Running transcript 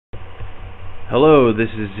Hello, this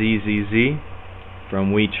is Zzz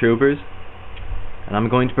from We Troopers, and I'm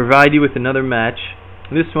going to provide you with another match.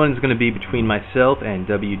 This one is going to be between myself and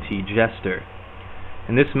WT Jester.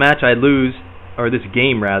 In this match I lose, or this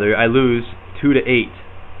game rather, I lose 2-8.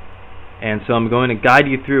 And so I'm going to guide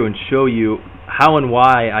you through and show you how and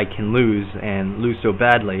why I can lose and lose so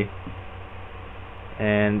badly.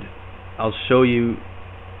 And I'll show you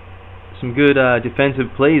some good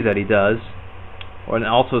defensive plays that he does, and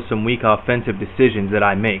also some weak offensive decisions that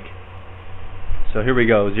I make. So here we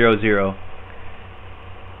go, 0-0.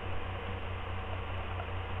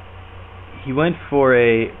 He went for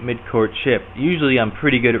a mid-court chip. Usually I'm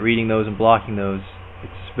pretty good at reading those and blocking those.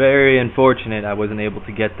 It's very unfortunate I wasn't able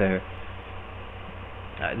to get there.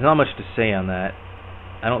 There's not much to say on that.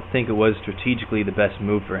 I don't think it was strategically the best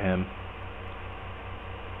move for him.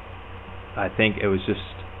 I think it was just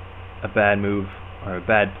a bad move, or a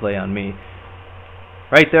bad play on me.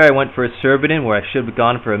 Right there I went for a serve it in where I should have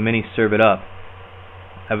gone for a mini serve it up.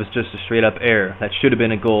 That was just a straight up error. That should have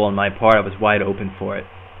been a goal on my part. I was wide open for it.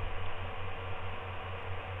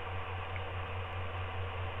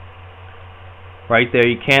 Right there,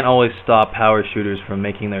 you can't always stop power shooters from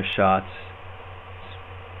making their shots.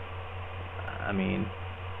 I mean,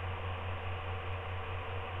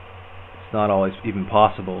 it's not always even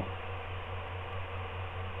possible.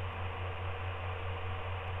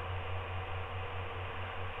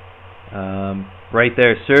 Right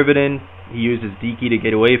there, serve it in. He used his deaky to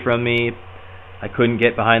get away from me. I couldn't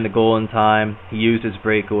get behind the goal in time. He used his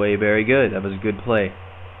breakaway. Very good. That was a good play.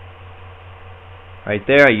 Right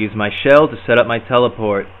there, I used my shell to set up my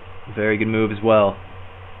teleport. Very good move as well.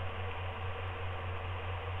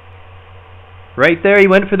 Right there, he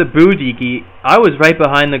went for the boo deaky. I was right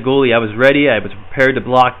behind the goalie. I was ready. I was prepared to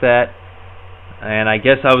block that. And I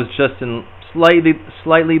guess I was just in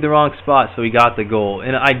slightly the wrong spot, so he got the goal. In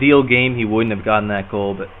an ideal game, he wouldn't have gotten that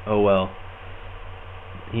goal, but oh well.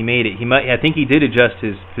 He made it. I think he did adjust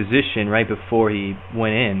his position right before he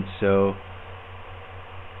went in, so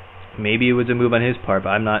maybe it was a move on his part, but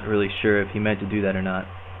I'm not really sure if he meant to do that or not.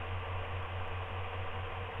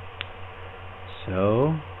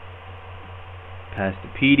 So, pass to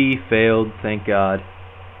PD, failed, thank God.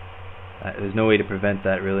 There's no way to prevent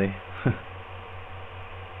that, really.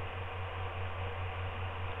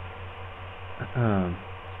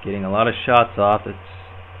 Getting a lot of shots off. It's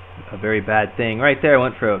a very bad thing. Right there, I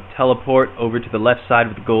went for a teleport over to the left side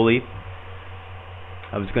of the goalie.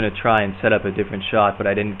 I was going to try and set up a different shot, but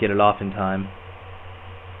I didn't get it off in time.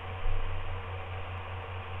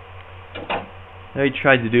 There he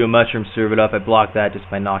tried to do a mushroom serve it up. I blocked that just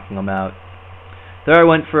by knocking him out. There I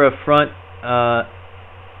went for a front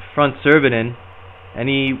serve it in, and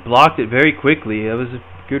he blocked it very quickly. It was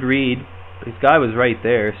a good read. This guy was right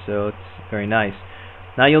there, so it's very nice.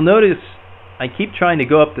 Now you'll notice I keep trying to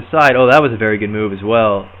go up the side. Oh, that was a very good move as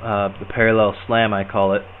well. The parallel slam, I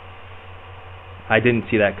call it. I didn't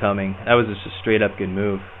see that coming. That was just a straight up good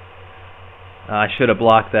move. I should have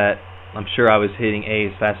blocked that. I'm sure I was hitting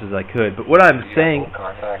A as fast as I could. But what I'm saying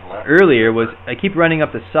earlier was I keep running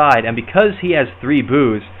up the side, and because he has 3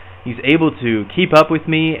 boos, he's able to keep up with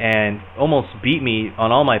me and almost beat me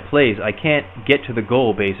on all my plays. I can't get to the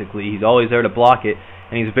goal, basically. He's always there to block it,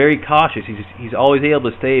 and he's very cautious. He's always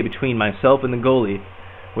able to stay between myself and the goalie,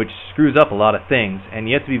 which screws up a lot of things. And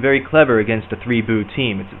you have to be very clever against a 3-boo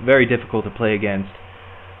team. It's very difficult to play against.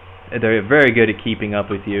 They're very good at keeping up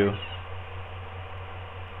with you.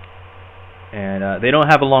 And they don't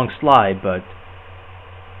have a long slide, but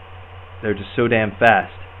they're just so damn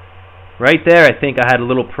fast. Right there, I think I had a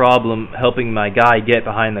little problem helping my guy get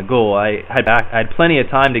behind the goal. I had plenty of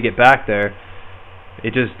time to get back there.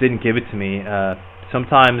 It just didn't give it to me.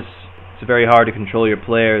 Sometimes it's very hard to control your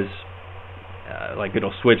players. Like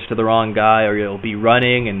it'll switch to the wrong guy, or you'll be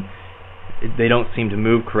running and they don't seem to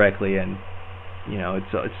move correctly, and you know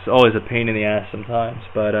it's always a pain in the ass sometimes.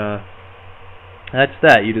 But that's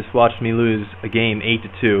that. You just watched me lose a game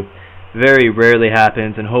 8-2. Very rarely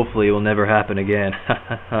happens, and hopefully it will never happen again.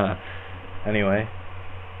 Anyway,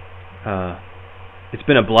 it's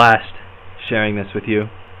been a blast sharing this with you.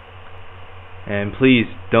 And please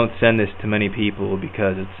don't send this to many people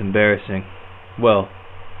because it's embarrassing. Well,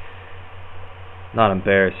 not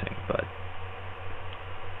embarrassing, but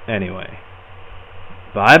anyway.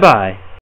 Bye-bye.